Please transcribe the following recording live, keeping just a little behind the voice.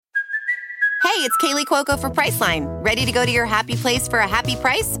Hey, it's Kaylee Cuoco for Priceline. Ready to go to your happy place for a happy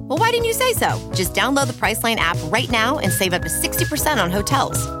price? Well, why didn't you say so? Just download the Priceline app right now and save up to 60% on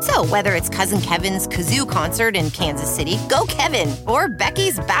hotels. So whether it's Cousin Kevin's Kazoo Concert in Kansas City, go Kevin, or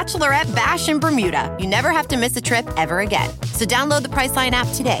Becky's Bachelorette Bash in Bermuda, you never have to miss a trip ever again. So download the Priceline app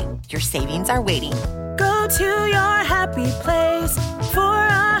today. Your savings are waiting. Go to your happy place for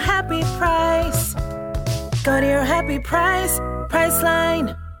a happy price. Go to your happy price,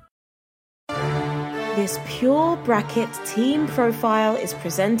 Priceline. This Pure Bracket team profile is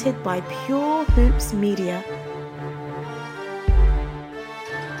presented by Pure Hoops Media.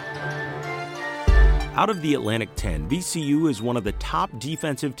 Out of the Atlantic 10, VCU is one of the top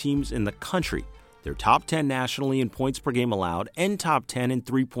defensive teams in the country. They're top 10 nationally in points per game allowed and top 10 in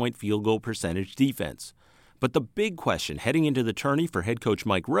three-point field goal percentage defense. But the big question heading into the tourney for head coach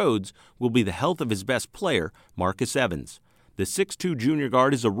Mike Rhoades will be the health of his best player, Marcus Evans. The 6'2 junior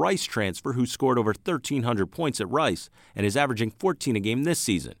guard is a Rice transfer who scored over 1,300 points at Rice and is averaging 14 a game this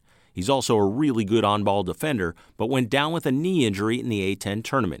season. He's also a really good on-ball defender, but went down with a knee injury in the A-10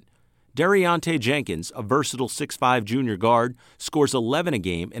 tournament. Dariante Jenkins, a versatile 6'5 junior guard, scores 11 a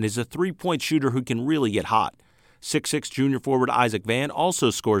game and is a three-point shooter who can really get hot. 6'6 junior forward Isaac Vann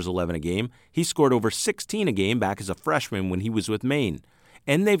also scores 11 a game. He scored over 16 a game back as a freshman when he was with Maine.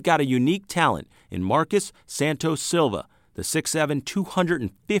 And they've got a unique talent in Marcus Santos Silva. The 6'7",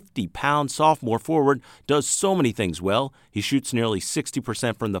 250-pound sophomore forward does so many things well. He shoots nearly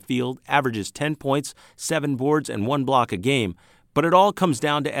 60% from the field, averages 10 points, 7 boards, and 1 block a game. But it all comes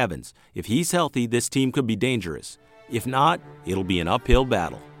down to Evans. If he's healthy, this team could be dangerous. If not, it'll be an uphill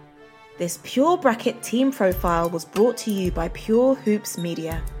battle. This Pure Bracket team profile was brought to you by Pure Hoops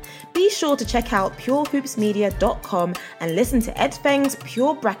Media. Be sure to check out purehoopsmedia.com and listen to Ed Feng's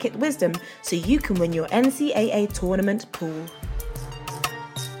Pure Bracket wisdom so you can win your NCAA tournament pool.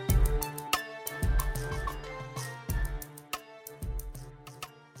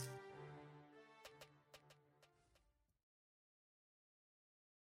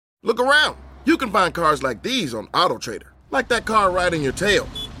 Look around. You can find cars like these on AutoTrader, like that car riding your tail.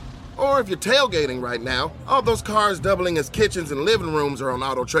 Or if you're tailgating right now, all those cars doubling as kitchens and living rooms are on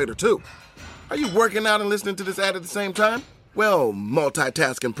AutoTrader too. Are you working out and listening to this ad at the same time? Well,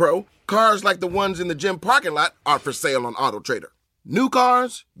 multitasking pro, cars like the ones in the gym parking lot are for sale on AutoTrader. New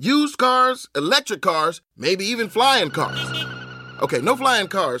cars, used cars, electric cars, maybe even flying cars. Okay, no flying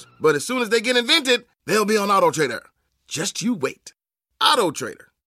cars, but as soon as they get invented, they'll be on AutoTrader. Just you wait. AutoTrader.